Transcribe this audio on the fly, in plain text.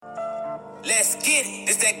Let's get it.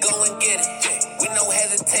 It's that go and get it. With no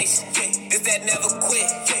hesitation. It's that never quit.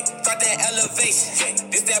 Start that elevation.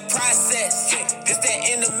 It's that process. It's that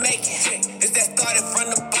in the making. It's that started from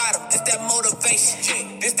the bottom. It's that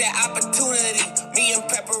motivation. It's that opportunity. Me and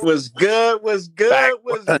Pepper. What's good? What's good?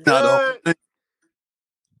 What's good?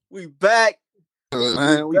 We back.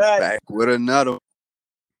 Man, we back with another.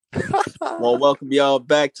 Well, welcome y'all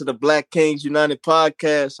back to the Black Kings United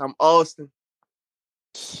podcast. I'm Austin.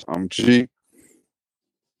 I'm G.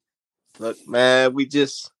 Look, man, we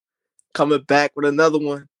just coming back with another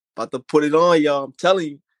one. About to put it on, y'all. I'm telling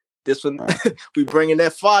you. This one, we bringing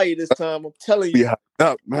that fire this time. I'm telling you. Be hyped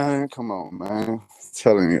up, man. Come on, man. I'm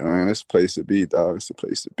telling you, man. It's a place to be, dog. It's a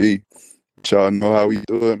place to be. But y'all know how we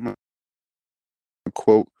do it, man.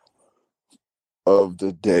 Quote of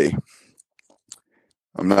the day.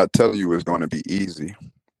 I'm not telling you it's going to be easy.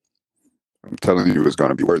 I'm telling you it's going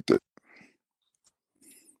to be worth it.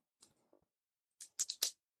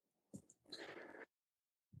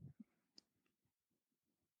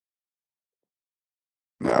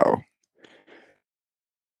 Now,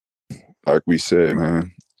 like we said,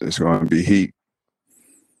 man, it's going to be heat.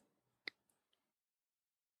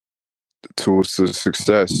 The tools to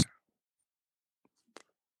success.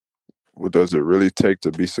 What does it really take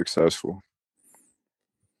to be successful?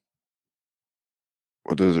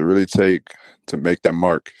 What does it really take to make that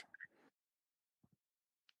mark?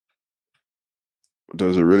 What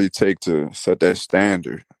does it really take to set that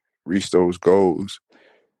standard, reach those goals,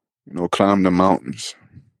 climb the mountains?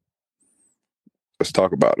 Let's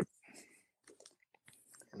talk about it.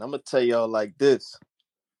 And I'm going to tell y'all like this.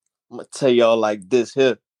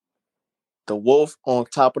 Here. The wolf on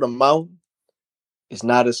top of the mountain is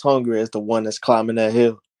not as hungry as the one that's climbing that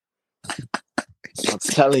hill. I'm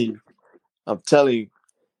telling you.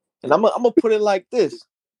 And I'm gonna put it like this.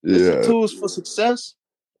 It's the tools for success,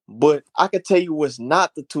 but I can tell you what's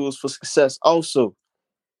not the tools for success also.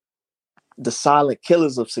 The silent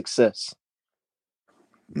killers of success.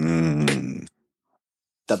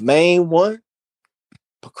 The main one,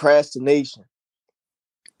 procrastination.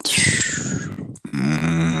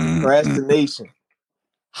 Procrastination.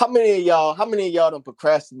 How many of y'all done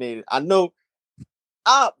procrastinated? I know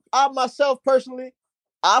I myself personally,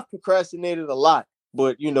 I've procrastinated a lot,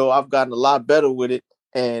 but I've gotten a lot better with it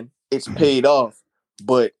and it's paid off.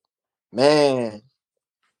 But man,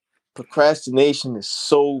 procrastination is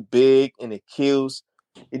so big and it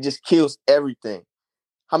just kills everything.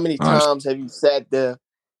 How many times have you sat there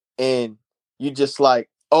and you just like,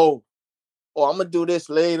 I'm gonna do this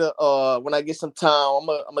later, when I get some time,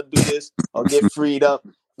 I'm gonna do this or get freed up.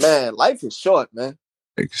 Man, life is short, man.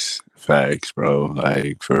 Facts, bro.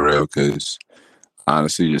 Like, for real, because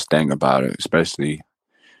honestly, just think about it, especially,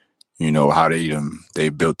 how they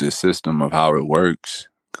built this system of how it works.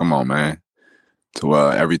 Come on, man. To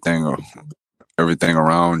everything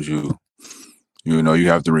around you, you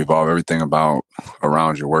have to revolve everything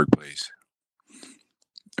around your workplace,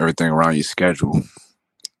 everything around your schedule.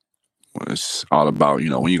 It's all about,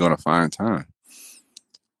 when you're going to find time.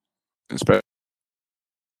 Especially,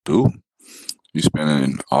 you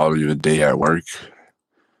spending all of your day at work.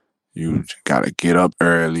 You got to get up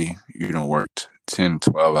early. You done worked 10,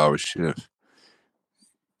 12-hour shift.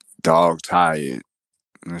 Dog tired.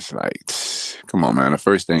 And it's like, come on, man. The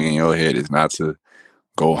first thing in your head is not to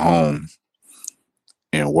go home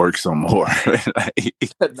and work some more.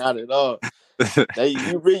 Not at all.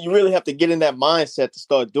 You really have to get in that mindset to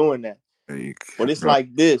start doing that. But it's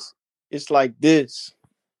like this.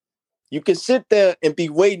 You can sit there and be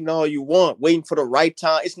waiting all you want, waiting for the right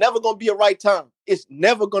time. It's never going to be a right time. But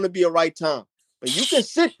you can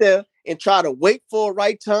sit there and try to wait for a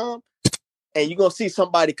right time, and you're going to see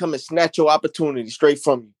somebody come and snatch your opportunity straight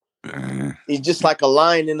from you. It's just like a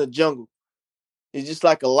lion in the jungle. You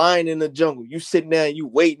sitting there and you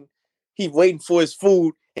waiting. He's waiting for his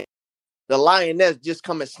food. And the lioness just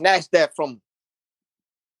come and snatch that from him.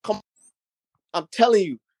 Come on. I'm telling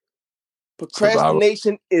you.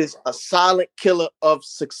 Procrastination is a silent killer of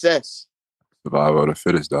success. Survival of the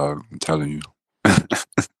fittest, dog. I'm telling you.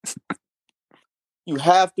 You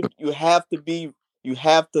have to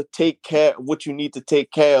take care of what you need to take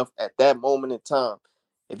care of at that moment in time.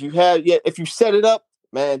 If you set it up,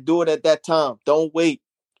 man, do it at that time. Don't wait.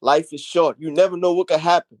 Life is short. You never know what can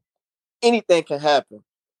happen. Anything can happen.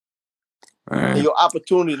 Man. And your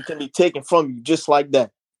opportunity can be taken from you just like that.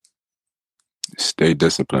 Stay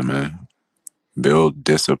disciplined, man. Build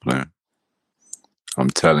discipline. I'm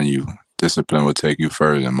telling you, discipline will take you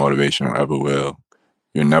further than motivation ever will.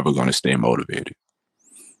 You're never going to stay motivated.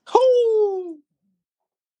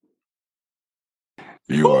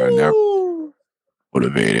 You are never.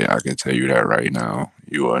 motivated. I can tell you that right now.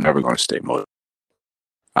 You are never going to stay motivated.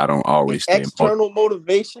 I don't always stay motivated.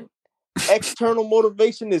 External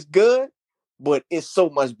motivation is good, but it's so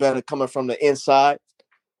much better coming from the inside.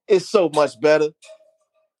 It's so much better.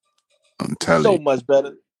 I'm telling you, much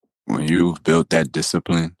better. When you've built that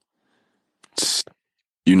discipline,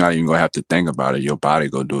 you're not even going to have to think about it. Your body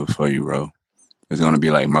go do it for you, bro. It's going to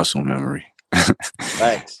be like muscle memory.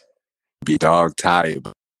 Thanks. Be dog tired.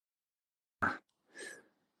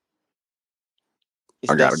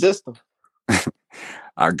 It's that system.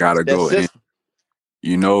 I gotta go in.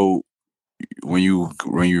 You know, when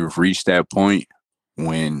you've reached that point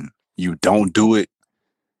when you don't do it,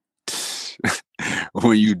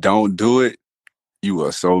 when you don't do it, you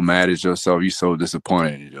are so mad at yourself. You're so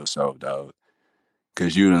disappointed in yourself, dog.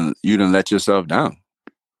 Cause you done let yourself down.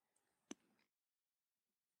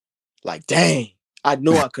 Like, dang, I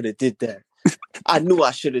knew I could have did that. I knew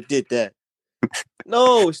I should have did that.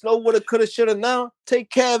 No, it's no woulda, coulda, shoulda now. Take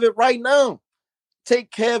care of it right now.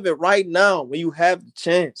 Take care of it right now when you have the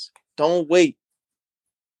chance. Don't wait.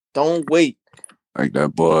 Don't wait. Like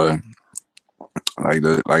that boy, like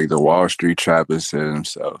the Wall Street trapper said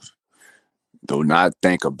himself. Do not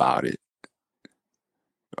think about it.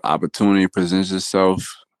 Opportunity presents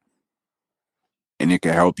itself and it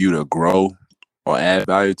can help you to grow or add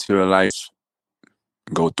value to your life.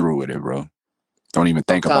 Go through with it, bro. Don't even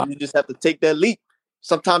think about it. Sometimes you just have to take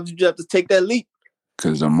that leap.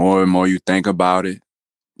 Because the more and more you think about it,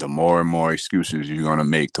 the more and more excuses you're going to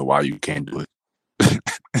make to why you can't do it.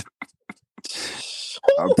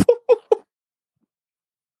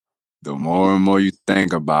 The more and more you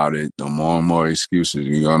think about it, the more and more excuses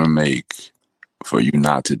you're going to make for you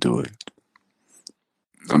not to do it.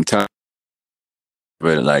 I'm telling you,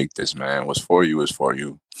 it like this, man. What's for you is for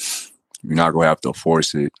you. You're not going to have to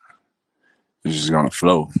force it. It's just going to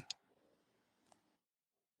flow.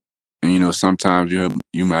 And, you know, sometimes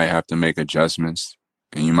you might have to make adjustments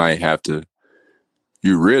and you might have to,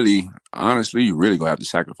 you really going to have to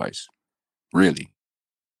sacrifice. Really.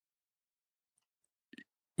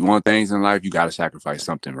 You want things in life, you got to sacrifice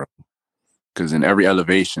something, bro. Because in every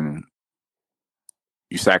elevation,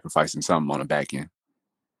 you sacrificing something on the back end.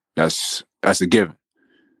 That's a given.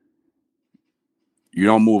 You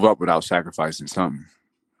don't move up without sacrificing something.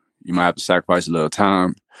 You might have to sacrifice a little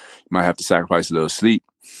time. You might have to sacrifice a little sleep.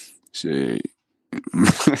 Shit.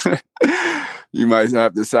 You might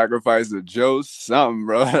have to sacrifice a Joe, something,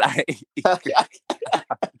 bro. Like,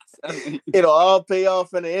 it'll all pay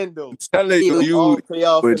off in the end, though.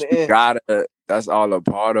 That's all a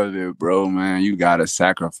part of it, bro, man. You gotta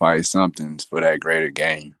sacrifice something for that greater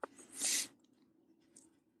gain.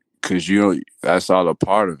 Cause that's all a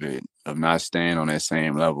part of it, of not staying on that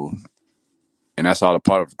same level. And that's all a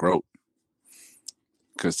part of growth.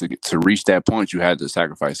 Cause to reach that point, you had to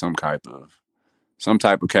sacrifice some type of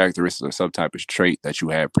characteristic or some type of trait that you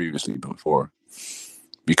had previously before.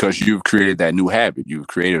 Because you've created that new habit. You've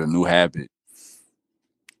created a new habit.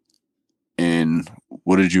 And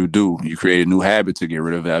what did you do? You created a new habit to get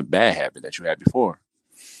rid of that bad habit that you had before.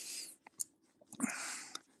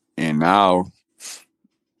 And now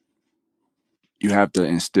you have to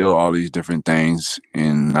instill all these different things.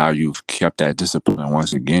 And now you've kept that discipline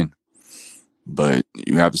once again. But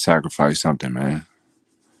you have to sacrifice something, man.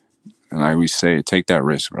 And like we say, take that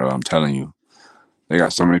risk, bro. I'm telling you. They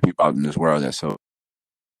got so many people out in this world that so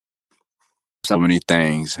many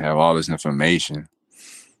things, have all this information.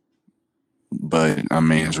 But, I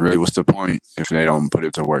mean, it's really, what's the point if they don't put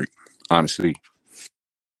it to work? Honestly.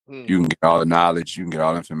 You can get all the knowledge, you can get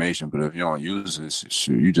all the information, but if you don't use this,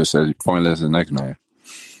 you just as pointless as the next man.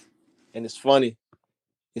 And it's funny.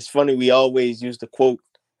 We always use the quote,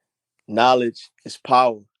 knowledge is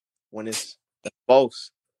power, when it's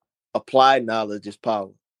false. Applied knowledge is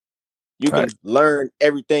power. You can learn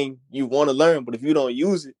everything you want to learn, but if you don't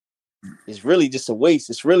use it, it's really just a waste.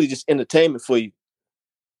 It's really just entertainment for you.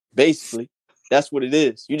 Basically, that's what it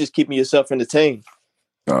is. You're just keeping yourself entertained.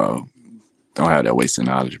 Don't have that wasted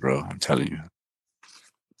knowledge, bro. I'm telling you.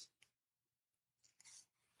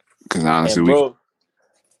 Because honestly,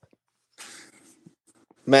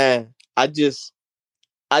 man, I just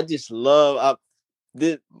love.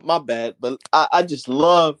 My bad, but I just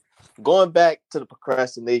love going back to the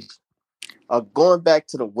procrastination, going back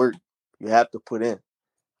to the work you have to put in.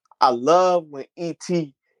 I love when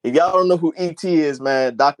E.T. If y'all don't know who E.T. is,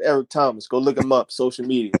 man, Dr. Eric Thomas, go look him up, social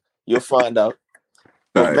media. You'll find out.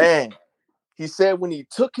 But man, he said when he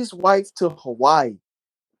took his wife to Hawaii,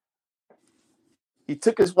 they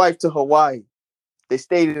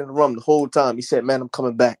stayed in the room the whole time. He said, man, I'm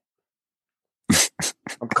coming back.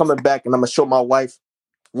 I'm coming back and I'm going to show my wife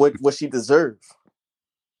what she deserves.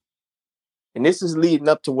 And this is leading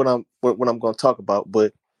up to what I'm going to talk about.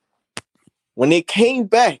 But when they came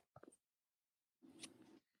back,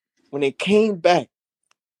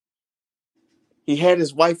 he had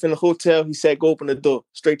his wife in the hotel. He said, "Go open the door,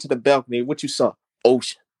 straight to the balcony." What you saw?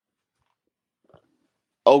 Ocean,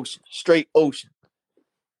 straight ocean.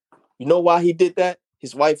 You know why he did that?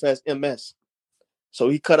 His wife has MS, so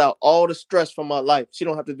he cut out all the stress from her life. She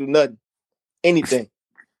don't have to do nothing, anything.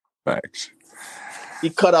 Facts. He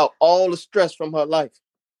cut out all the stress from her life.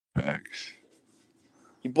 Facts.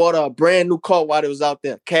 He bought her a brand new car while it was out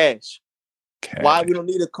there, cash. Why we don't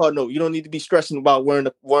need a car note? You don't need to be stressing about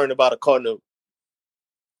worrying about a car note.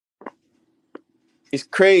 It's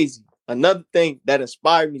crazy. Another thing that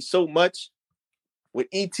inspired me so much with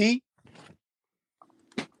E.T.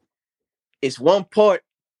 is one part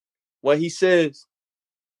where he says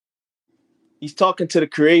he's talking to the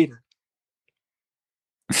creator.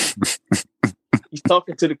 He's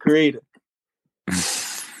talking to the creator.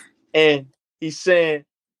 And he's saying,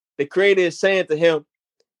 the creator is saying to him,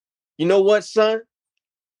 "You know what, son?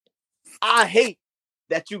 I hate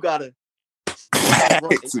that you gotta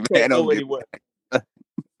run. You can't go anywhere.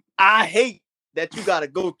 I hate that you gotta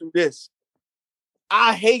go through this.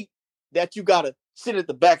 I hate that you gotta sit at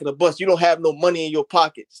the back of the bus. You don't have no money in your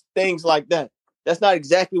pockets." Things like that. That's not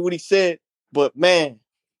exactly what he said, but man,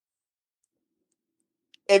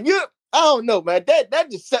 I don't know, man.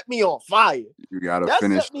 That just set me on fire. You gotta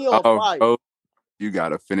finish set me on fire. Bro. You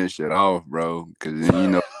gotta finish it off, bro. Because you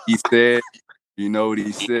know he said, you know what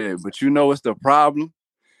he said, but you know what's the problem?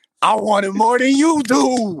 I want it more than you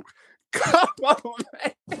do. Come on,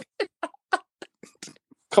 man.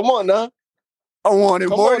 Come on, now. I want it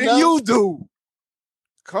more than you do.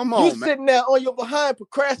 Come on, you man. Sitting there on your behind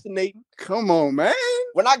procrastinating. Come on, man.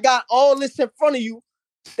 When I got all this in front of you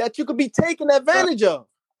that you could be taking advantage of.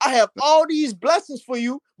 I have all these blessings for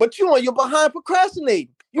you, but you on your behind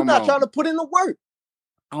procrastinating. You're not trying to put in the work.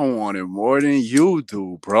 I want it more than you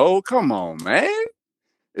do, bro. Come on, man.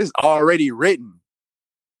 It's already written.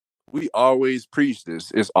 We always preach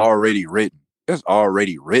this. It's already written. It's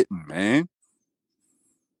already written, man.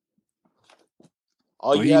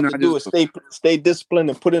 All you have to do is stay disciplined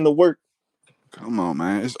and put in the work. Come on,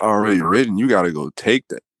 man. It's already written. You got to go take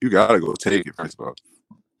that. You got to go take it, first of all.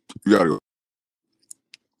 You got to go.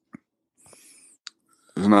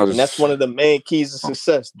 And that's one of the main keys of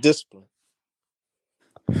success, discipline.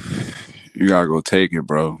 You got to go take it,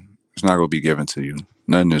 bro. It's not going to be given to you.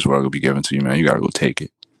 Nothing in this world will be given to you, man. You got to go take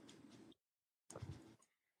it.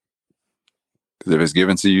 Because if it's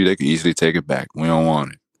given to you, they can easily take it back. We don't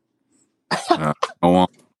want it. We don't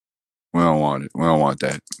want it. We don't want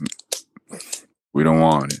that. We don't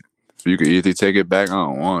want it. So you can easily take it back. I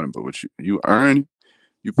don't want it. But what you earn,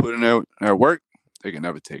 you put in that work, they can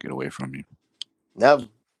never take it away from you. Never.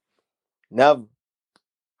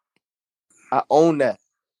 I own that.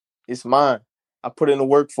 It's mine. I put in the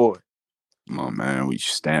work for it. Come on, man. We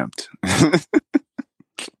stamped.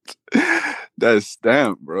 That's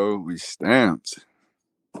stamped, bro. We stamped.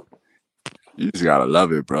 You just gotta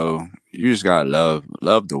love it, bro. You just gotta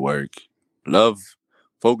love the work.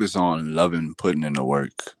 Focus on loving putting in the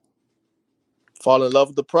work. Fall in love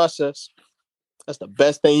with the process. That's the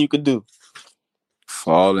best thing you could do.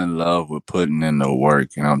 Fall in love with putting in the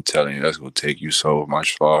work. And I'm telling you, that's gonna take you so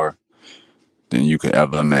much far than you could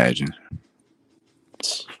ever imagine.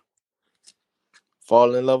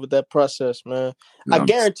 Fall in love with that process, man. I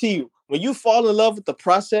guarantee you, when you fall in love with the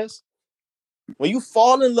process, when you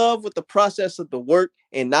fall in love with the process of the work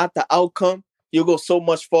and not the outcome, you'll go so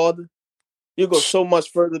much farther. You'll go so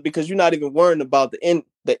much further because you're not even worrying about the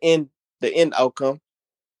end outcome.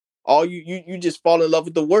 All you just fall in love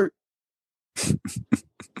with the work.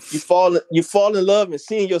 You fall in love and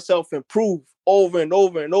seeing yourself improve over and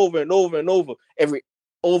over and over and over and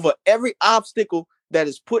over every obstacle that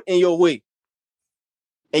is put in your way.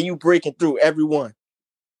 And you breaking through every one.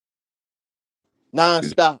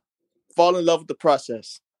 Non-stop. Fall in love with the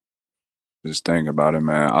process. Just think about it,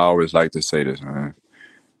 man. I always like to say this, man.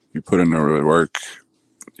 You put in the work,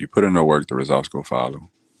 the results go follow.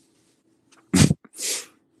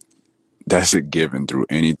 That's a given through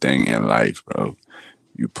anything in life, bro.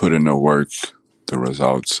 You put in the work, the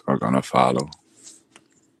results are gonna follow.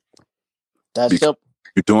 That's simple.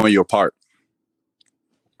 You're doing your part.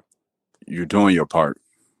 You're doing your part.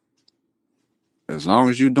 As long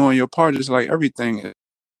as you're doing your part, it's like everything.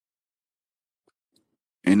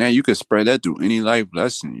 And then you can spread that through any life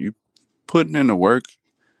lesson. You putting in the work,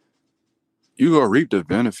 you gonna reap the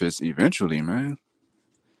benefits eventually, man.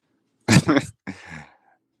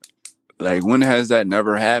 Like, when has that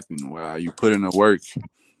never happened? Where you put in the work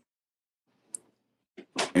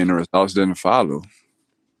and the results didn't follow.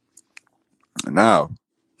 Now,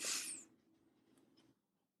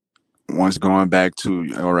 once going back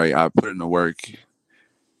to, all right, I put in the work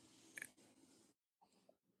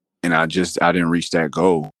and I didn't reach that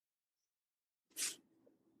goal.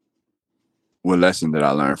 What lesson did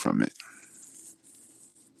I learn from it?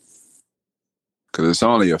 Because it's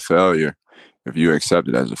only a failure if you accept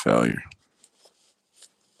it as a failure.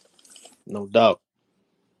 No doubt.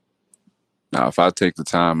 Now, if I take the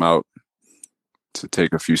time out to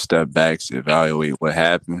take a few step backs, evaluate what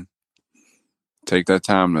happened, take that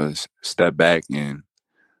time to step back and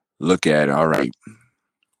look at it. All right,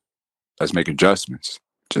 let's make adjustments.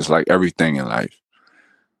 Just like everything in life.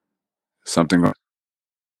 Something,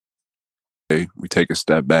 we take a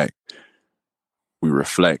step back, we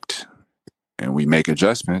reflect, and we make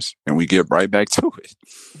adjustments, and we get right back to it.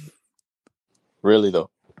 Really though.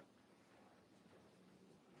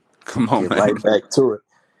 Come on, Get man. right back to it.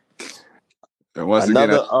 And once again,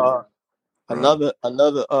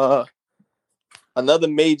 another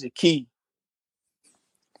major key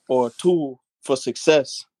or tool for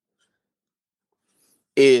success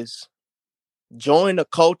is join a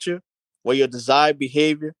culture where your desired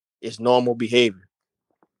behavior is normal behavior.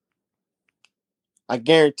 I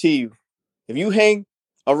guarantee you, if you hang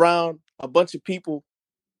around a bunch of people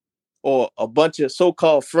or a bunch of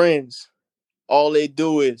so-called friends, all they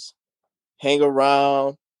do is hang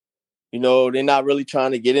around. You know, they're not really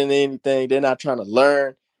trying to get into anything. They're not trying to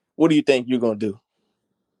learn. What do you think you're going to do?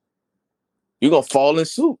 You're going to fall in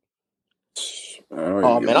suit.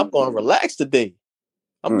 Oh, man, I'm going to relax today.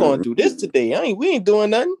 I'm going to do this today. We ain't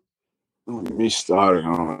doing nothing. Me started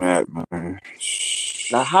on that, man.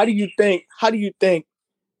 Now, how do you think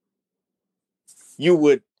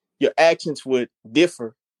your actions would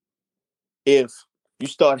differ if you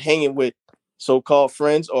start hanging with so-called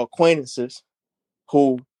friends or acquaintances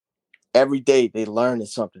who every day they're learning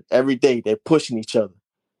something. Every day they're pushing each other.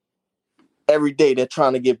 Every day they're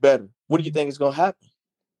trying to get better. What do you think is going to happen?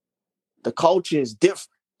 The culture is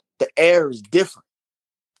different. The air is different.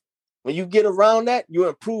 When you get around that, you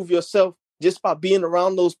improve yourself just by being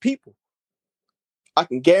around those people. I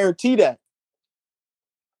can guarantee that.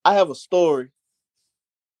 I have a story.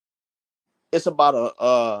 It's about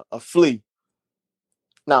a flea.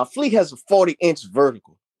 Now, a flea has a 40-inch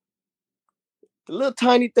vertical. The little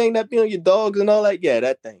tiny thing that be on your dogs and all that, yeah,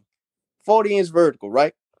 that thing. 40-inch vertical,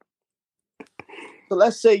 right? So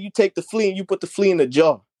let's say you take the flea and you put the flea in a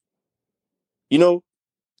jar. You know,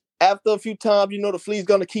 after a few times, you know the flea's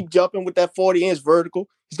going to keep jumping with that 40-inch vertical.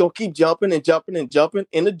 He's going to keep jumping and jumping and jumping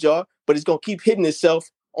in the jar, but it's going to keep hitting itself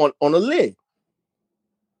on a lid.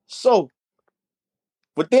 So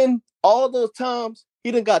within all those times,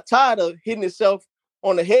 he done got tired of hitting himself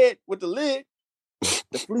on the head with the lid.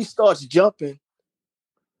 The flea starts jumping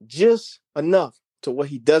just enough to where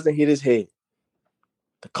he doesn't hit his head.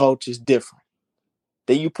 The culture is different.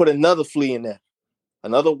 Then you put another flea in there,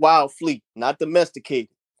 another wild flea, not domesticated.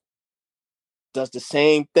 Does the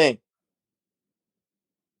same thing.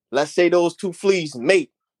 Let's say those two fleas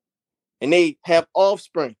mate and they have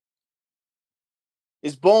offspring.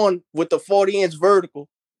 It's born with the 40-inch vertical,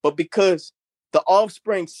 but because the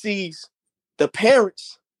offspring sees the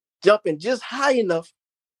parents jumping just high enough,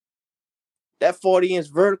 that 40-inch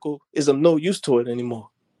vertical is of no use to it anymore.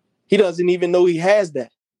 He doesn't even know he has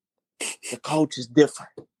that. The culture is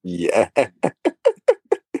different. Yeah. The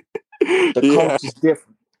culture is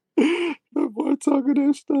different. The boy talking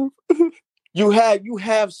that stuff. You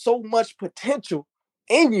have so much potential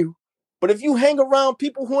in you, but if you hang around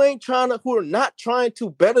people who are not trying to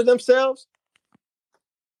better themselves,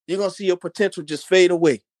 you're gonna see your potential just fade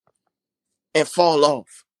away and fall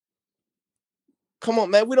off. Come on,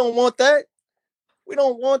 man. We don't want that. We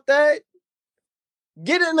don't want that.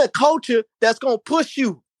 Get in a culture that's gonna push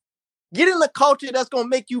you. Get in a culture that's gonna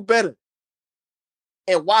make you better.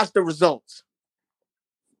 And watch the results.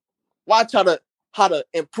 Watch how the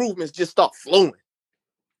improvements just start flowing.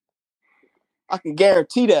 I can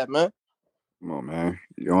guarantee that, man. Come on, man.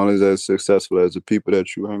 You're only as successful as the people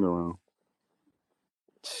that you hang around.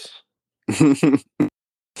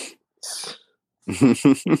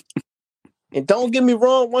 And don't get me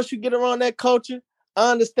wrong, once you get around that culture,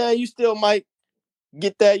 I understand you still might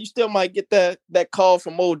get that. You still might get that call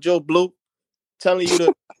from old Joe Blue telling you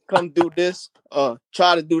to come do this,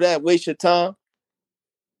 try to do that, waste your time.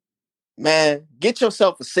 Man, get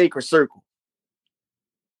yourself a sacred circle.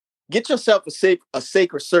 Get yourself a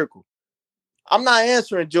sacred circle. I'm not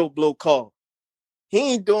answering Joe Blow call.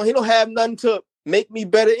 He don't have nothing to make me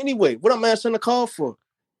better anyway. What I'm answering the call for?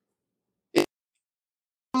 It's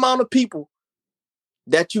the amount of people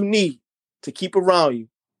that you need to keep around you,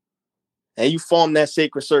 and you form that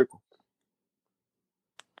sacred circle.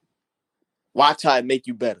 Watch how it make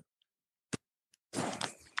you better.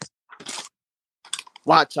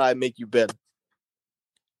 Watch how it make you better.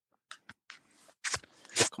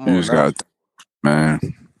 Come You on just now. got, man.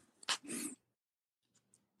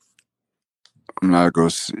 I'm not gonna.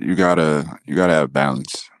 You gotta have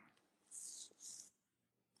balance.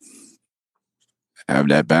 Have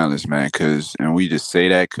that balance, man. And we just say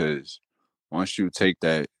that because once you make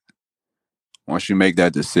that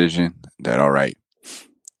decision, that all right,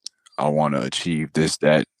 I want to achieve this,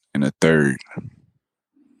 that, and a third,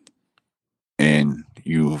 and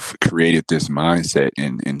you've created this mindset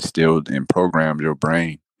and instilled and programmed your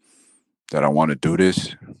brain that I want to do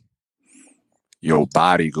this, your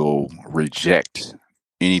body go reject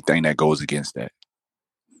anything that goes against that.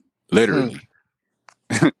 Literally.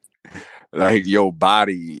 Like your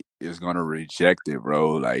body is gonna reject it,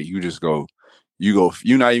 bro. Like you're not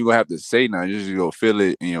even gonna have to say nothing, you just go feel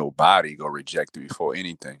it in your body, go reject it before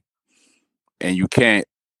anything. And you can't,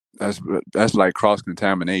 that's like cross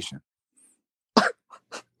contamination.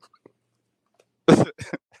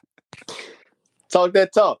 Talk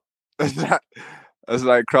that talk. That's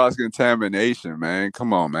like cross contamination, man.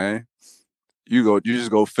 Come on, man. You just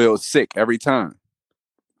go feel sick every time.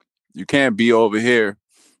 You can't be over here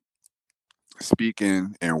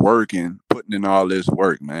speaking and working, putting in all this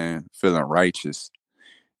work, man, feeling righteous.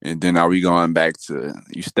 And then are we going back to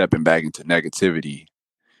you stepping back into negativity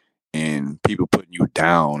and people putting you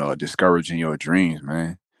down or discouraging your dreams,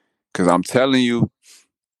 man? Because I'm telling you,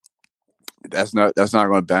 that's not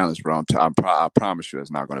going to balance, bro. I promise you,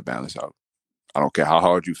 it's not going to balance out. I don't care how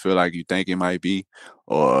hard you feel like you think it might be,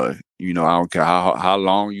 or I don't care how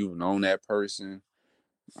long you've known that person.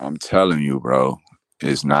 I'm telling you, bro,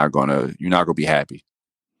 you're not gonna be happy.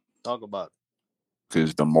 Talk about it.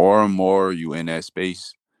 Because the more and more you in that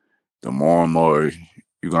space, the more and more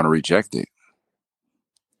you're gonna reject it.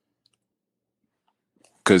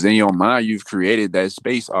 Because in your mind, you've created that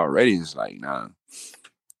space already. It's like, nah,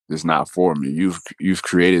 it's not for me. You've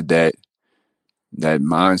created that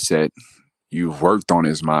mindset. You've worked on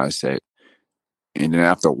this mindset, and then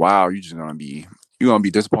after a while, you're gonna be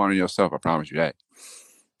disappointed in yourself. I promise you that.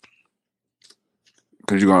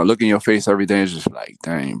 Because you're gonna look in your face every day and it's just like,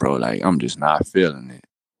 dang, bro, like I'm just not feeling it.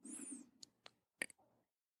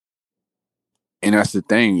 And that's the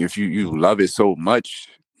thing. If you love it so much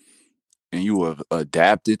and you have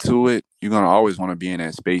adapted to it, you're gonna always want to be in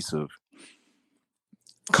that space of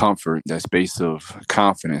comfort, that space of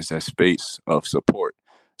confidence, that space of support,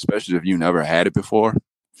 especially if you never had it before.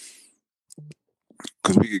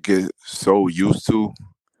 Because we could get so used to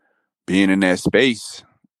being in that space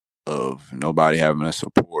of nobody having a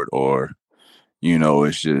support, or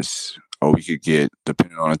it's just, or we could get,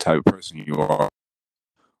 depending on the type of person you are,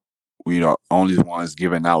 we are only the ones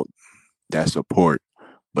giving out that support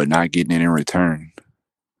but not getting it in return.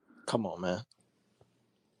 Come on, man.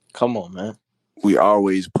 Come on, man. We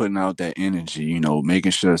always putting out that energy,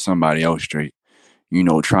 making sure somebody else straight,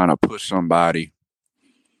 trying to push somebody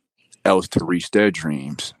else to reach their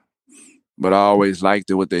dreams. But I always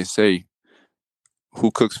liked it what they say, who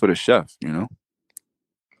cooks for the chef,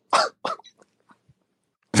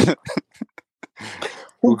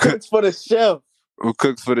 Who cooks for the chef? Who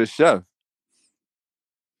cooks for the chef?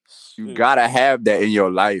 You gotta have that in your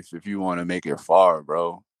life if you want to make it far,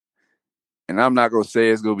 bro. And I'm not gonna say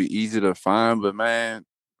it's gonna be easy to find, but man,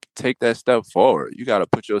 take that step forward. You gotta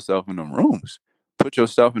put yourself in them rooms, put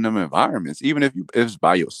yourself in them environments, even if it's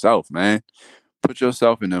by yourself, man. Put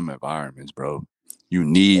yourself in them environments, bro. You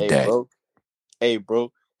need that. Hey,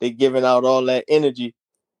 bro. They giving out all that energy.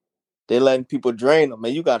 They letting people drain them,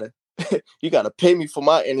 man. You gotta pay me for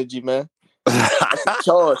my energy, man. That's a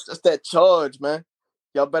charge. That's that charge, man.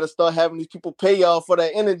 Y'all better start having these people pay y'all for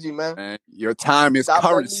that energy, man. Your time is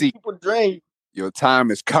currency. People drain. Your time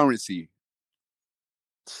is currency.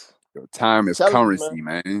 Your time is currency,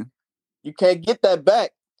 man. You can't get that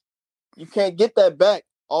back. You can't get that back.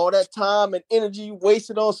 All that time and energy you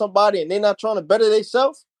wasted on somebody and they're not trying to better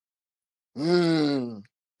themselves.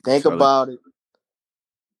 Think about it.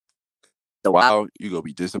 A while, you're going to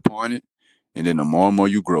be disappointed. And then the more and more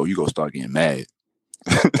you grow, you're going to start getting mad.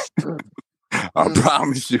 I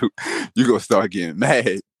promise you, you're going to start getting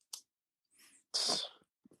mad.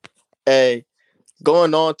 Hey,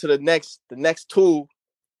 going on to the next tool.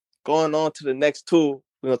 Going on to the next tool,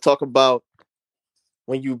 we're going to talk about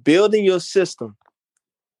when you're building your system,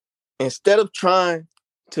 instead of trying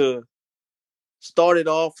to start it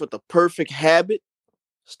off with a perfect habit,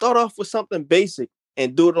 start off with something basic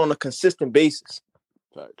and do it on a consistent basis.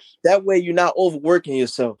 Thanks. That way you're not overworking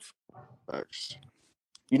yourself. Facts.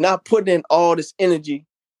 You're not putting in all this energy,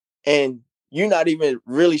 and you're not even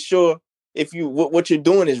really sure if what you're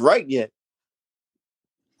doing is right yet.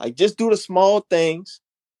 Like, just do the small things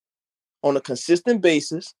on a consistent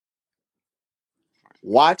basis.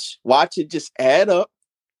 Watch it just add up,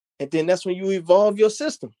 and then that's when you evolve your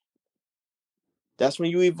system. That's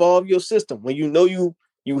when you evolve your system. When you know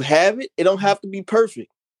you have it, it don't have to be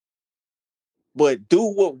perfect, but do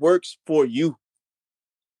what works for you.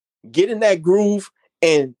 Get in that groove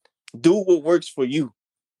and do what works for you.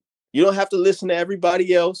 You don't have to listen to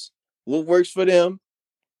everybody else. What works for them,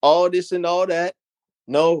 all this and all that.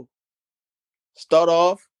 No. Start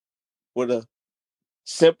off with a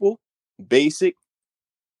simple, basic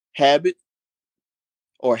habit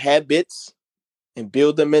or habits and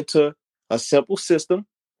build them into a simple system.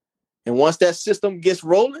 And once that system gets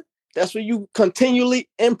rolling, that's when you continually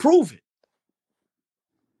improve it.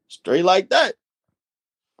 Straight like that.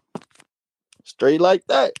 Straight like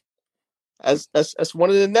that. That's one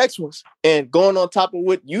of the next ones. And going on top of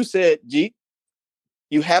what you said, G,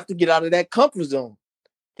 you have to get out of that comfort zone.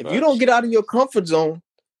 If you don't get out of your comfort zone,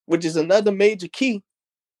 which is another major key,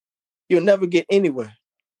 you'll never get anywhere.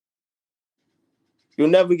 You'll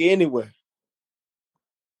never get anywhere.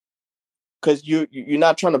 Because you're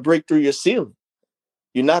not trying to break through your ceiling.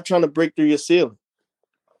 You're not trying to break through your ceiling.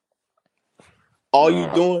 All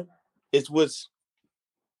you're doing is what's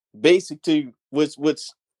basic to you, what's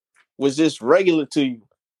just regular to you.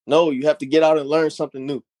 No, you have to get out and learn something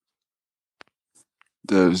new.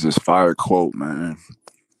 There's this fire quote, man,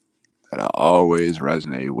 that I always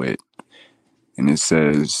resonate with. And it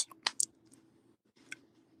says,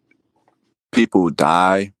 people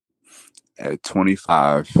die at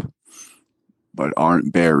 25, but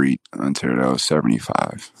aren't buried until they're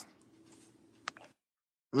 75.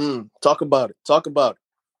 Talk about it. Talk about it.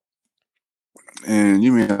 And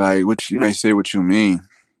you mean like you may say what you mean.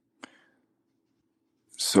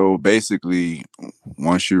 So basically,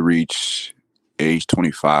 once you reach age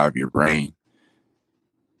 25, your brain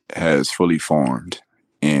has fully formed.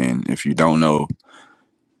 And if you don't know,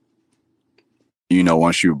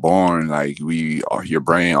 once you're born, like your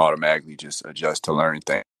brain automatically just adjusts to learning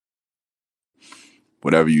things.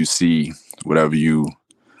 Whatever you see,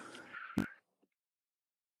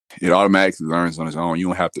 it automatically learns on its own. You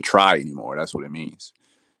don't have to try anymore. That's what it means.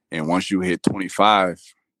 And once you hit 25,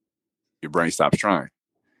 your brain stops trying.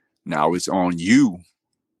 Now it's on you.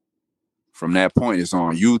 From that point, it's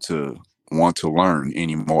on you to want to learn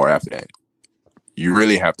anymore after that. You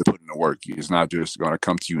really have to put in the work. It's not just going to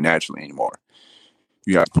come to you naturally anymore.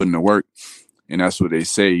 You have to put in the work. And that's what they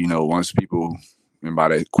say, once people, and by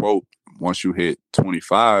that quote, once you hit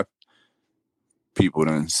 25, people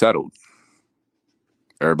done settled.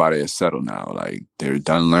 Everybody is settled now. Like, they're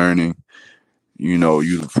done learning.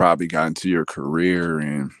 You've probably gotten to your career,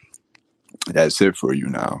 and that's it for you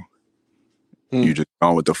now. You just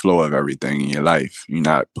gone with the flow of everything in your life. You're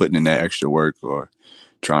not putting in that extra work or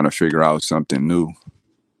trying to figure out something new.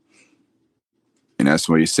 And that's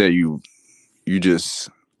what you say, you just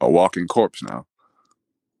a walking corpse now.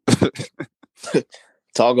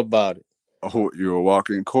 Talk about it. Oh, you're a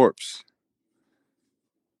walking corpse.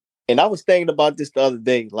 And I was thinking about this the other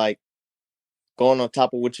day, like, going on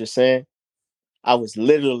top of what you're saying. I was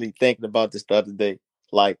literally thinking about this the other day.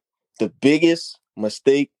 Like, the biggest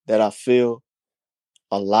mistake that I feel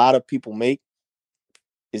a lot of people make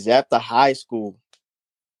is after high school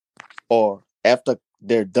or after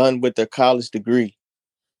they're done with their college degree,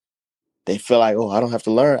 they feel like, oh, I don't have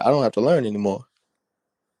to learn. I don't have to learn anymore.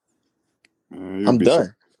 I'm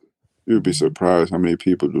done. You'd be surprised how many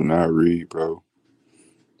people do not read, bro.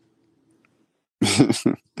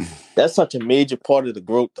 That's such a major part of the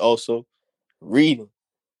growth also. Reading.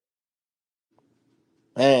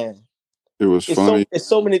 Man. It was funny. It's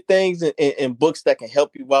so many things in books that can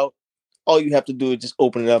help you out. All you have to do is just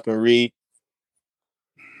open it up and read.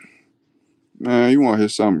 Man, you want to hear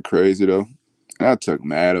something crazy, though? I took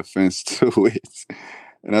mad offense to it.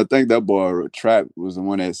 And I think that boy Trap was the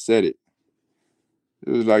one that said it. It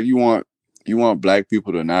was like, you want black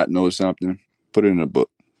people to not know something? Put it in a book.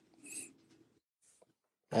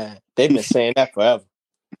 Man, they've been saying that forever.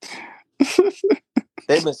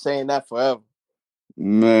 They've been saying that forever.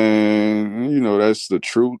 Man, that's the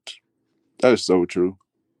truth. That is so true.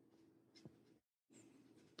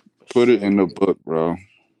 Put it in the book, bro.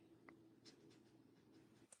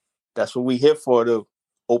 That's what we here for, though.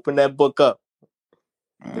 Open that book up.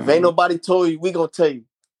 If ain't nobody told you, we gonna tell you.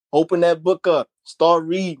 Open that book up. Start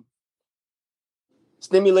reading.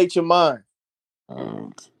 Stimulate your mind.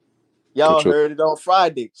 Y'all heard it on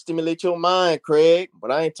Friday. Stimulate your mind, Craig.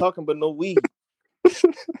 But I ain't talking about no weed.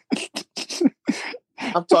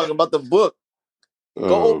 I'm talking about the book.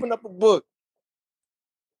 Go open up a book.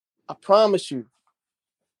 I promise you,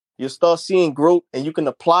 you'll start seeing growth, and you can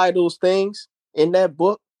apply those things in that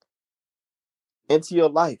book into your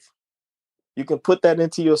life. You can put that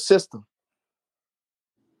into your system.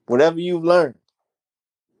 Whatever you've learned.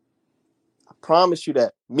 I promise you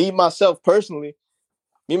that. Me, myself, personally,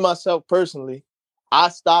 I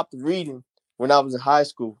stopped reading when I was in high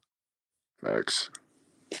school. Facts.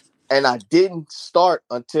 And I didn't start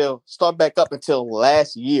back up until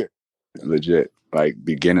last year. Legit. Like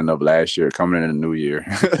beginning of last year, coming in the new year.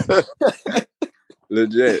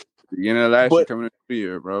 Legit. Beginning of last year, coming in the new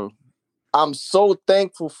year, bro. I'm so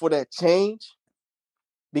thankful for that change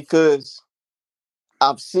because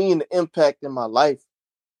I've seen the impact in my life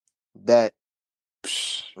that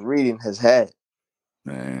reading has had.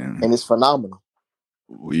 Man. And it's phenomenal.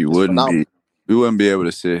 We wouldn't be able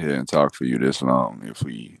to sit here and talk for you this long if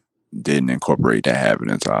we didn't incorporate that habit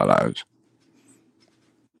into our lives.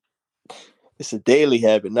 It's a daily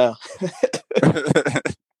habit now.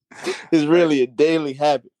 It's really a daily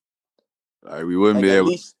habit. Like we wouldn't be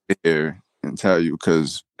able to sit here and tell you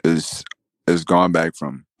because it's gone back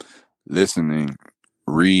from listening,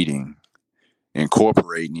 reading,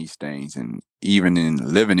 incorporating these things, and even in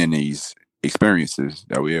living in these experiences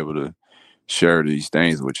that we're able to share these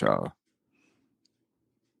things with y'all.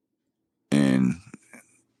 And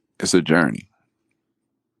it's a journey.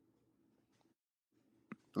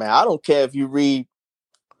 Man, I don't care if you read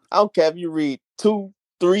 2,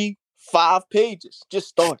 3, 5 pages. Just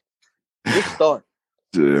start.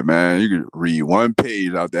 Yeah, man, you can read one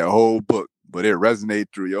page out that whole book, but it resonates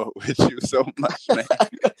with you so much, man.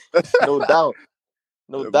 No doubt.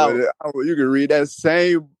 You can read that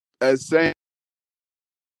same. As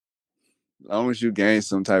long as you gain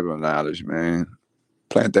some type of knowledge, man,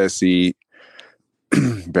 plant that seed,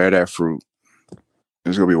 bear that fruit.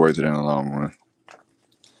 It's gonna be worth it in the long run.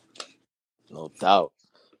 No doubt.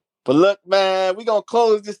 But look, man, we're gonna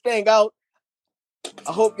close this thing out.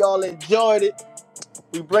 I hope y'all enjoyed it.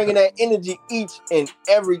 We bringing that energy each and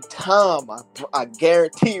every time. I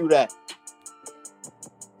guarantee you that.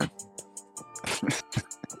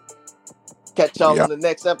 Catch y'all on the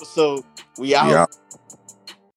next episode. We out.